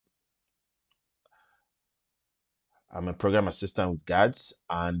I'm a program assistant with GADS,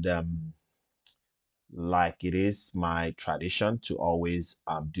 and like it is my tradition to always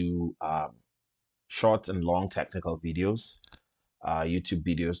do short and long technical videos, YouTube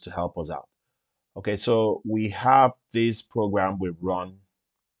videos to help us out. Okay, so we have this program we run.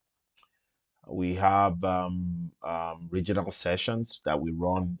 We have regional sessions that we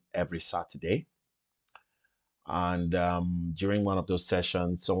run every Saturday. And during one of those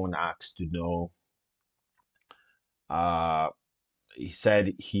sessions, someone asked to know, uh, he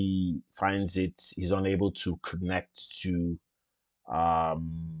said he finds he's unable to connect to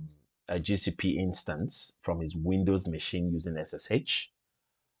um, a GCP instance from his Windows machine using SSH.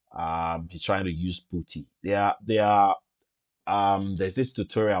 He's trying to use PuTTY. There's this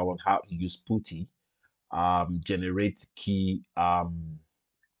tutorial on how to use PuTTY, generate key,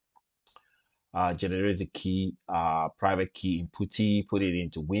 private key in PuTTY, put it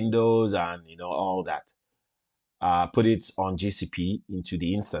into Windows, and all that. Put it on GCP into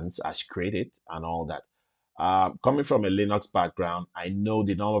the instance as created and all that. Coming from a Linux background, I know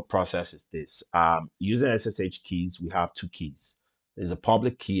the normal process is this. Using SSH keys, we have two keys. There's a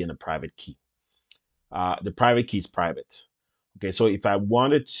public key and a private key. The private key is private. Okay, so if I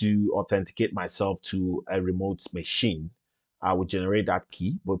wanted to authenticate myself to a remote machine, I would generate that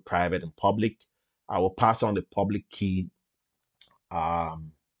key, both private and public. I will um, pass on the public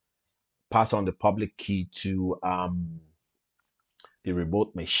key to the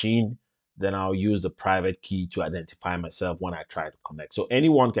remote machine. Then I'll use the private key to identify myself when I try to connect. So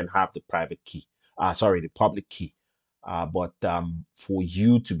anyone can have the private key, the public key. But for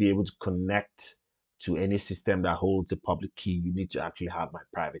you to be able to connect to any system that holds a public key, you need to actually have my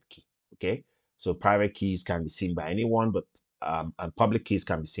private key. Okay. So private keys can be seen by anyone, but and public keys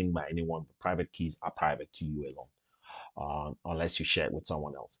can be seen by anyone, but private keys are private to you alone, unless you share it with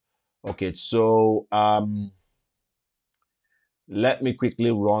someone else. Okay. So let me quickly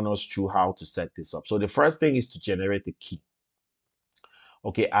run us through how to set this up. So the first thing is to generate a key.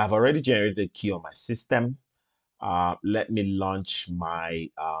 Okay, I've already generated a key on my system. Let me launch my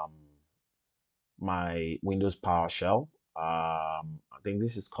Windows PowerShell. I think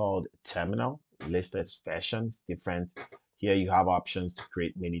this is called Terminal. Latest versions, different. Here you have options to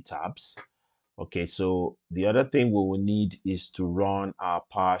create many tabs. Okay, so the other thing we will need is to run our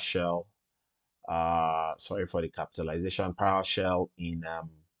PowerShell. Sorry for the capitalization. PowerShell in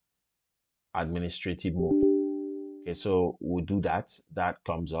administrative mode. Okay, so we'll do that. That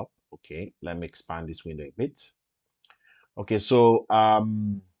comes up. Okay, let me expand this window a bit. Okay, so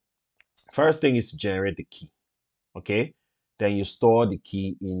first thing is to generate the key. Okay, then you store the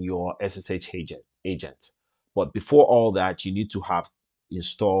key in your SSH agent. But before all that, you need to have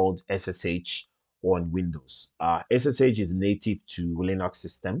installed SSH on Windows. SSH is native to Linux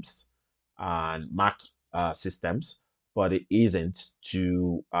systems and Mac systems, but it isn't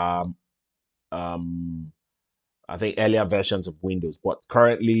to um, I think earlier versions of Windows, but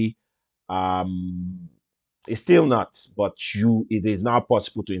currently um, it's still not. But it is now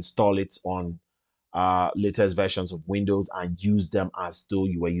possible to install it on latest versions of Windows and use them as though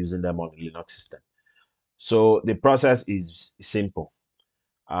you were using them on a Linux system. So the process is simple.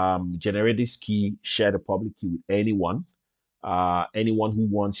 Generate this key, share the public key with anyone. Anyone who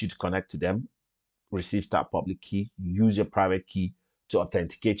wants you to connect to them receives that public key. Use your private key to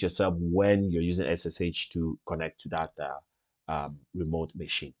authenticate yourself when you're using SSH to connect to that remote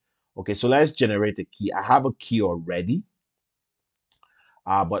machine. Okay, so let's generate a key. I have a key already,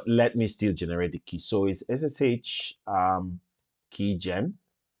 but let me still generate the key. So it's SSH key gen,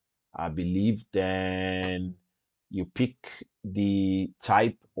 I believe. Then you pick the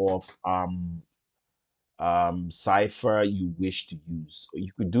type of cipher you wish to use.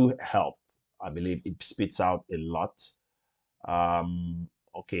 You could do help. I believe it spits out a lot.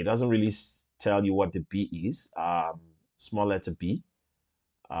 Okay, it doesn't really tell you what the B is. Small letter B.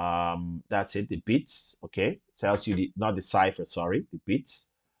 That's it, the bits. Okay, tells you not the cipher, sorry, the bits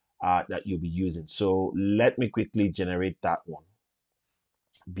that you'll be using. So let me quickly generate that one.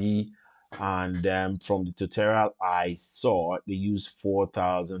 B, and from the tutorial I saw, they use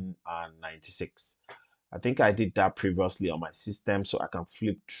 4096. I think I did that previously on my system, so I can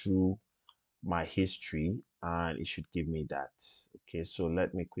flip through my history and it should give me that. Okay, so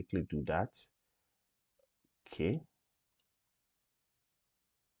let me quickly do that. Okay.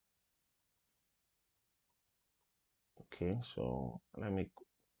 Okay, so let me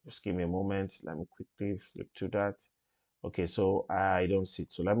just give me a moment. Let me quickly flip to that. Okay, so I don't see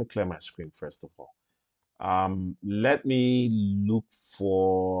it. So let me clear my screen first of all. Let me look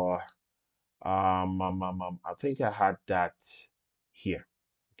for I think I had that here.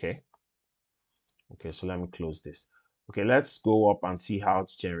 Okay. Okay, so let me close this. Okay, let's go up and see how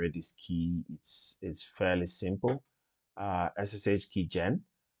to generate this key. It's fairly simple. SSH key gen.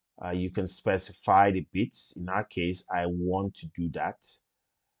 You can specify the bits. In our case, I want to do that.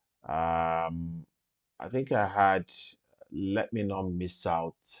 I think I had, let me not miss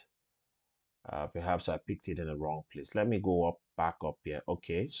out. Perhaps I picked it in the wrong place. Let me go up, back up here.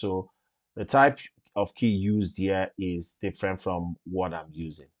 Okay, so the type of key used here is different from what I'm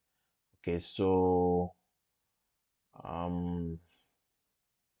using. Okay, so um,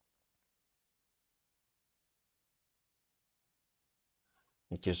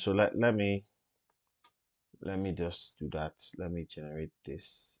 okay, so let me just do that. Let me generate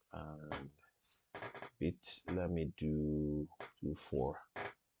this and bit. Let me do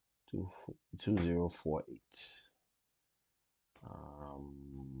 2048.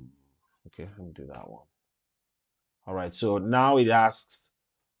 Okay, let me do that one. All right, so now it asks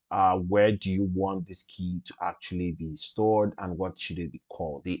where do you want this key to actually be stored and what should it be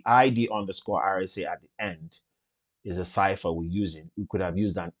called? The ID underscore RSA at the end is a cipher we're using. We could have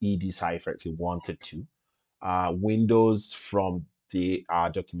used an ED cipher if you wanted to. Windows from the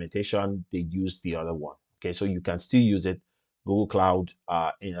documentation, they use the other one. Okay, so you can still use it. Google Cloud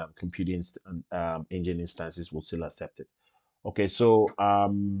computing engine instances will still accept it. Okay, so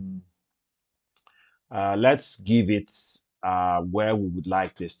let's give it where we would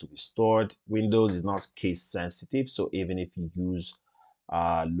like this to be stored. Windows is not case sensitive, so even if you use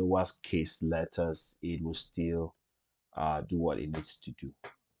lower case letters, it will still do what it needs to do.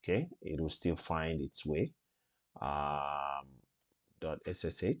 Okay, it will still find its way. Um,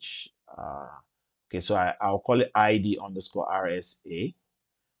 .ssh. Okay, so I'll call it ID underscore RSA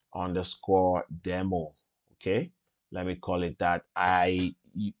underscore demo. Okay, let me call it that.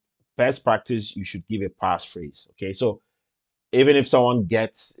 Best practice, you should give a passphrase. Okay, so even if someone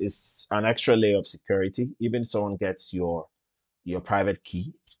gets, it's an extra layer of security. Even if someone gets your private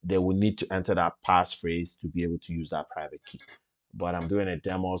key, they will need to enter that passphrase to be able to use that private key. But I'm doing a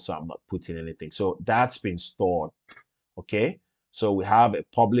demo, so I'm not putting anything. So that's been stored. Okay, so we have a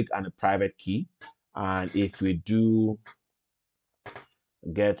public and a private key, and if we do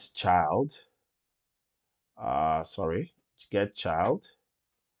get child, sorry, get child,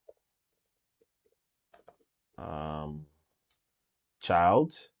 um,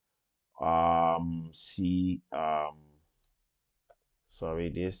 child, see, sorry,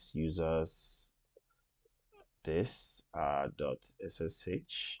 this users this dot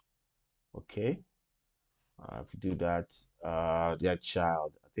ssh. Okay, if you do that, their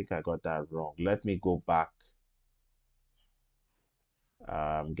child, I think I got that wrong. Let me go back.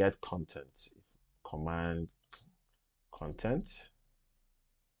 Get content, command content.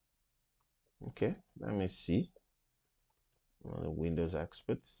 Okay, let me see. Windows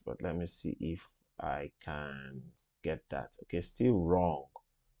experts, but let me see if I can get that. Okay, still wrong.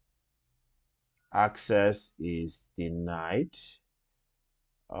 Access is denied.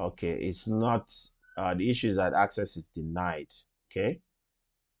 Okay, it's not. The issue is that access is denied. Okay,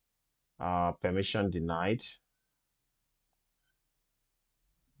 permission denied.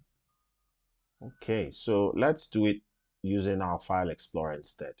 Okay, so let's do it using our file explorer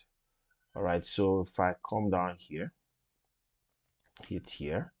instead. All right, so if I come down here, hit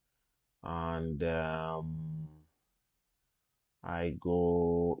here, and I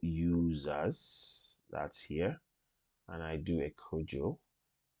go users, that's here, and I do a Kojo,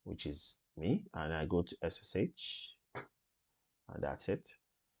 which is me, and I go to SSH, and that's it.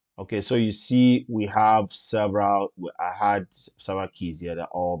 Okay, so you see we have several, I had several keys here, they're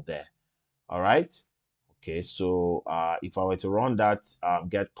all there. All right. Okay, so if I were to run that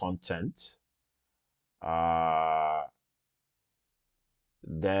get content, uh,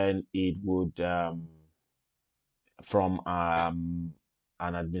 then it would from an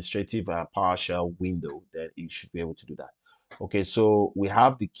administrative PowerShell window, then it should be able to do that. Okay, so we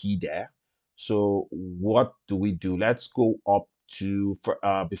have the key there. So what do we do? Let's go up to,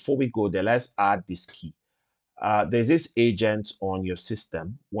 before we go there, let's add this key. There's this agent on your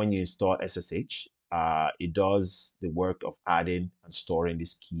system when you install SSH. It does the work of adding and storing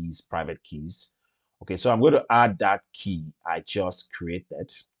these keys, private keys. Okay, so I'm going to add that key I just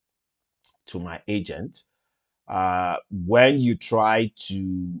created to my agent. When you try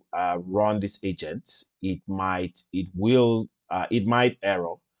to run this agent, it might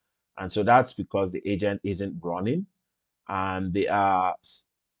error, and so that's because the agent isn't running, and there's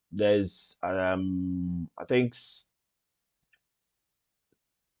I think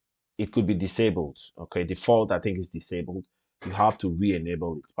it could be disabled. Okay, default I think is disabled. You have to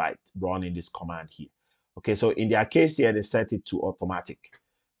re-enable it by running this command here. Okay, so in their case here, they set it to automatic.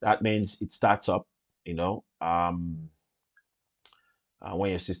 That means it starts up, you know.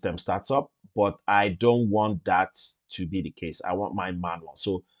 when your system starts up, but I don't want that to be the case. I want my manual.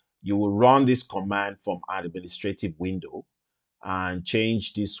 So you will run this command from administrative window and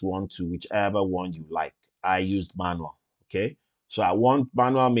change this one to whichever one you like. I used manual. Okay. So I want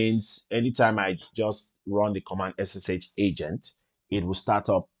manual means anytime I just run the command SSH agent, it will start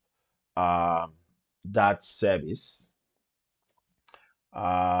up that service.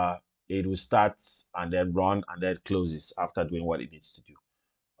 Uh, it will start and then run and then closes after doing what it needs to do.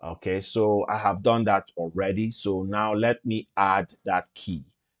 Okay, so I have done that already. So now let me add that key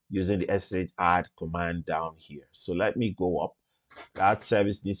using the SSH add command down here. So let me go up. That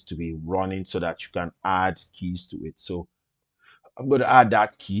service needs to be running so that you can add keys to it. So I'm going to add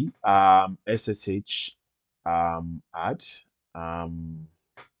that key, SSH add. Um,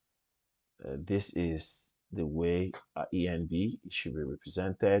 this is the way ENV should be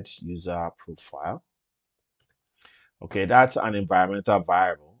represented, user profile. Okay, that's an environmental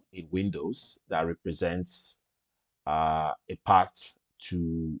variable in Windows that represents a path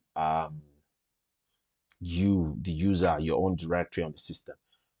to you, the user, your own directory on the system.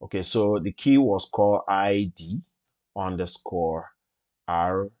 Okay, so the key was called ID underscore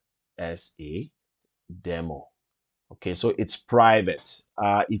RSA demo. Okay, so it's private.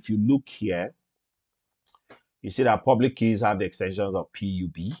 If you look here, you see that public keys have the extensions of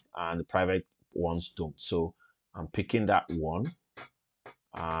PUB and the private ones don't. So I'm picking that one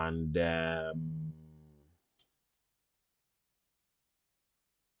and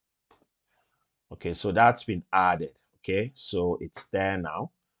okay, so that's been added. Okay, so it's there now.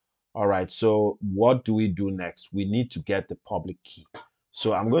 All right, so what do we do next? We need to get the public key.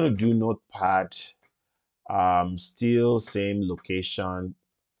 So I'm going to do notepad, still same location,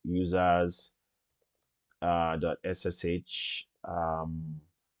 users dot ssh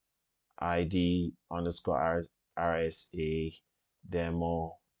id underscore rsa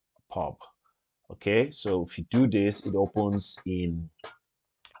demo pub. Okay, so if you do this, it opens in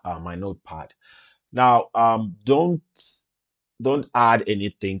my notepad. Now, don't add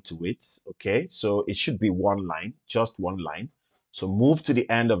anything to it. Okay, so it should be one line, just one line. So move to the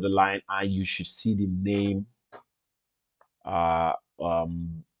end of the line and you should see the name. uh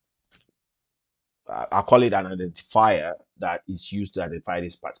um I'll call it an identifier that is used to identify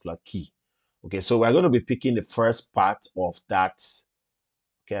this particular key. Okay, so we're going to be picking the first part of that.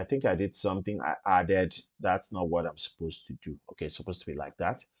 Okay, I think I did something. I added, that's not what I'm supposed to do. Okay, it's supposed to be like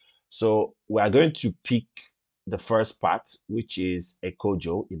that. So we are going to pick the first part, which is a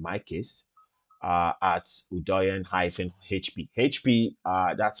kojo in my case, at Udoyen-HP. HP,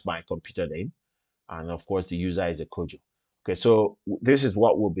 that's my computer name. And of course, the user is a kojo. Okay, so this is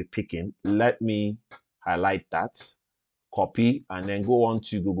what we'll be picking. Let me highlight that, copy, and then go on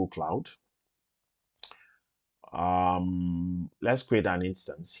to Google Cloud. Let's create an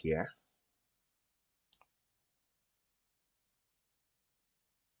instance here.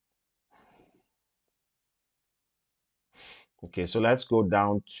 Okay, so let's go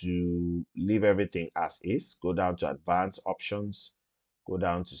down to leave everything as is, go down to advanced options, go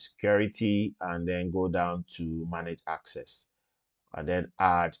down to security, and then go down to manage access, and then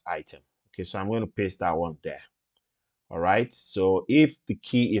add item. Okay, so I'm going to paste that one there. All right, so if the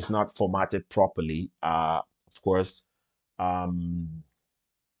key is not formatted properly, of course,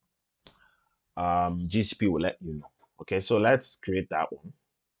 GCP will let you know. Okay, so let's create that one.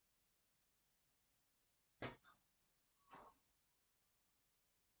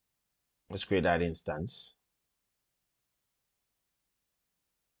 Let's create that instance.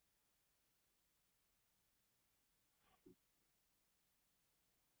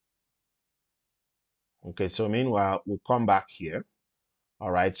 Okay, so meanwhile, we'll come back here.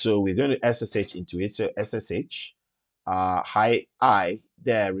 All right, so we're going to SSH into it. So SSH, I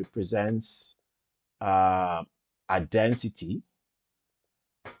there represents identity.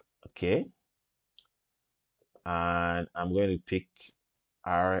 Okay, and I'm going to pick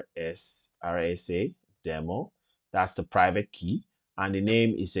RSA demo. That's the private key, and the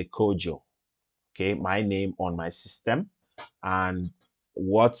name is a kojo. Okay, my name on my system, and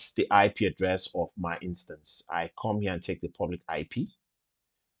what's the IP address of my instance. I come here and take the public IP.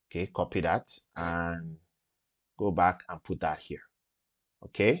 Okay, copy that and go back and put that here.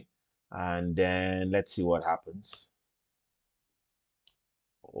 Okay, and then let's see what happens.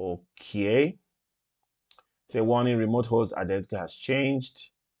 Okay, say warning, remote host identity has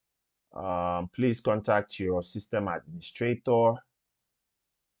changed. Please contact your system administrator.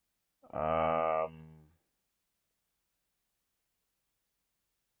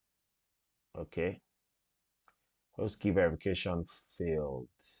 Okay, host key verification failed.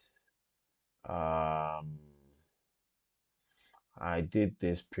 I did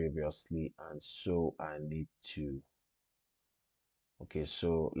this previously, and so I need to. Okay,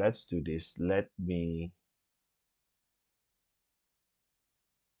 so let's do this.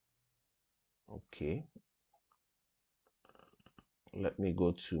 Okay, let me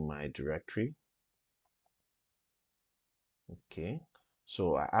go to my directory. Okay,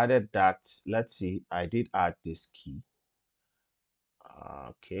 so I added that. Let's see, I did add this key.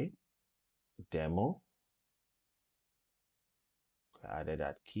 Okay, demo. I added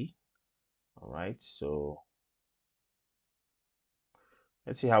that key. All right, so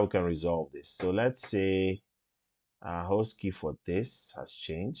let's see how we can resolve this. So let's say host key for this has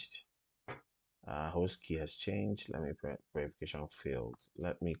changed. Host key has changed. Let me verification failed.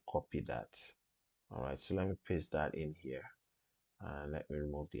 Let me copy that. All right, so let me paste that in here, and let me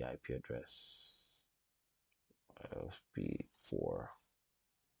remove the IP address. LP4.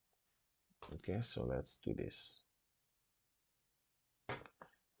 Okay, so let's do this.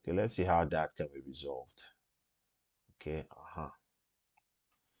 Okay, let's see how that can be resolved. Okay,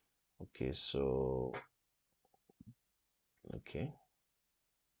 okay, so okay.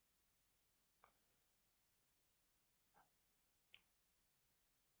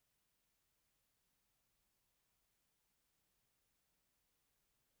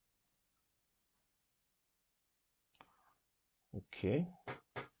 Okay,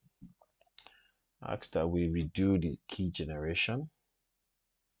 ask that we redo the key generation.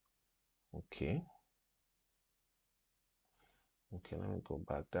 Okay, okay, let me go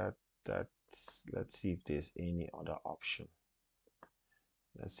back. Let's see if there's any other option.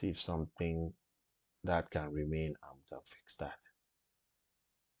 Let's see if something that can remain. I'm gonna fix that.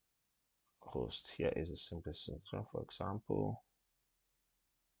 Host, here is a simple solution, for example.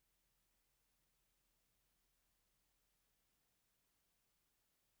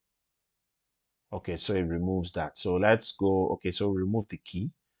 Okay, so it removes that. So let's go. Okay, so remove the key.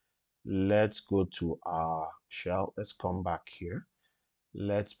 Let's go to our shell. Let's come back here.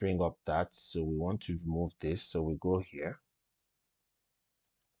 Let's bring up that. So we want to remove this. So we go here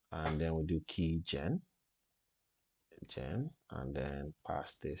and then we do key gen, and then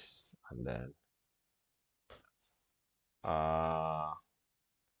pass this, and then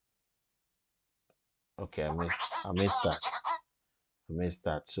okay, I missed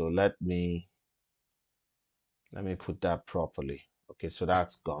that. So let me put that properly. Okay, so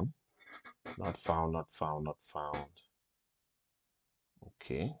that's gone. Not found, not found, not found.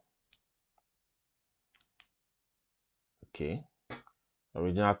 Okay, okay.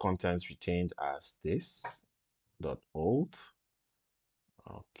 Original contents retained as this dot old.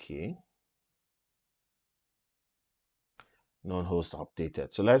 Okay. Non-host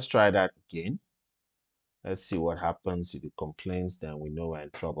updated. So let's try that again. Let's see what happens. If it complains, then we know we're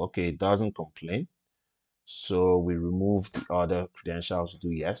in trouble. Okay, it doesn't complain. So we remove the other credentials, do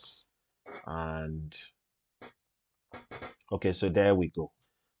yes. And okay, so there we go.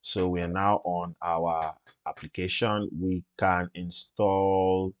 So we are now on our application. We can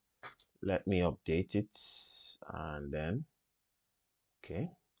install, let me update it, and then okay.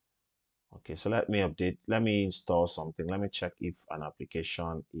 Okay, so let me install something. Let me check if an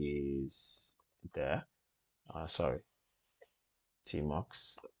application is there. Sorry,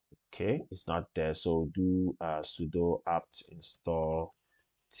 tmux. Okay, it's not there. So do sudo apt install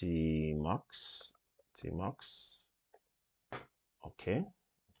tmux. Tmux. Okay,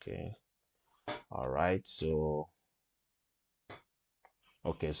 okay. All right. So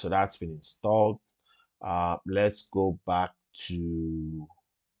okay, so that's been installed. Let's go back to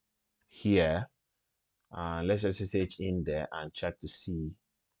here. Let's SSH in there and check to see.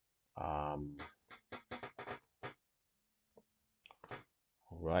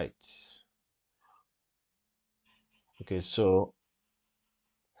 Right. Okay, so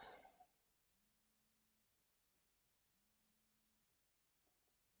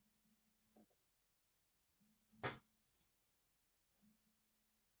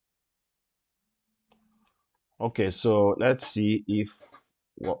okay, so let's see if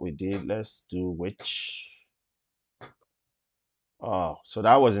what we did. Let's do which. Oh, so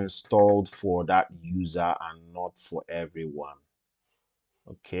that was installed for that user and not for everyone.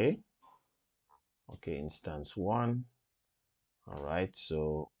 Okay. Okay, instance one. All right,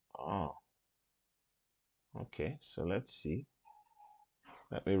 so okay, so let's see.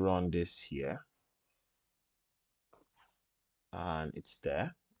 Let me run this here. And it's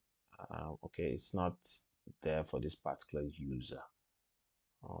there. Okay, it's not there for this particular user.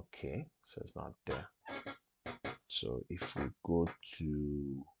 Okay, so it's not there. So if we go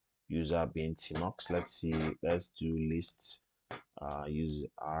to user being tmux, let's see, let's do list use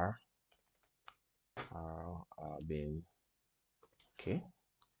r being Okay.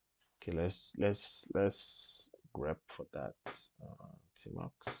 Okay, let's grep for that.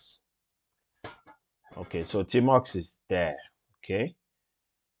 Tmox. Okay, so Tmox is there. Okay,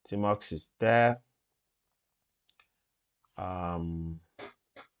 Tmox is there. Okay,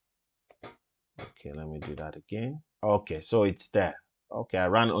 let me do that again. Okay, so it's there. Okay, I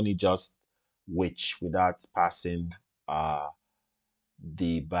ran only just which without passing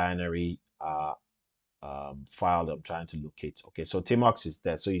the binary file that I'm trying to locate. Okay, so Tmox is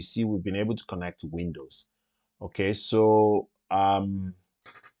there. So you see we've been able to connect to Windows. Okay, so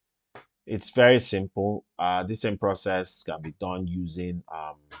it's very simple. This same process can be done using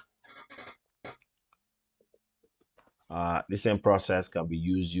the same process can be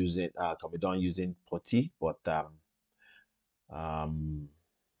done using PuTTY, but um,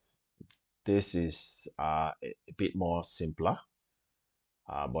 this is a bit more simpler.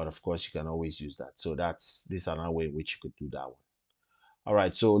 But of course, you can always use that. So this is another way in which you could do that one. All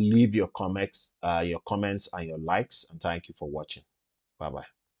right. So leave your comments and your likes, and thank you for watching. Bye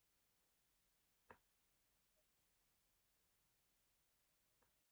bye.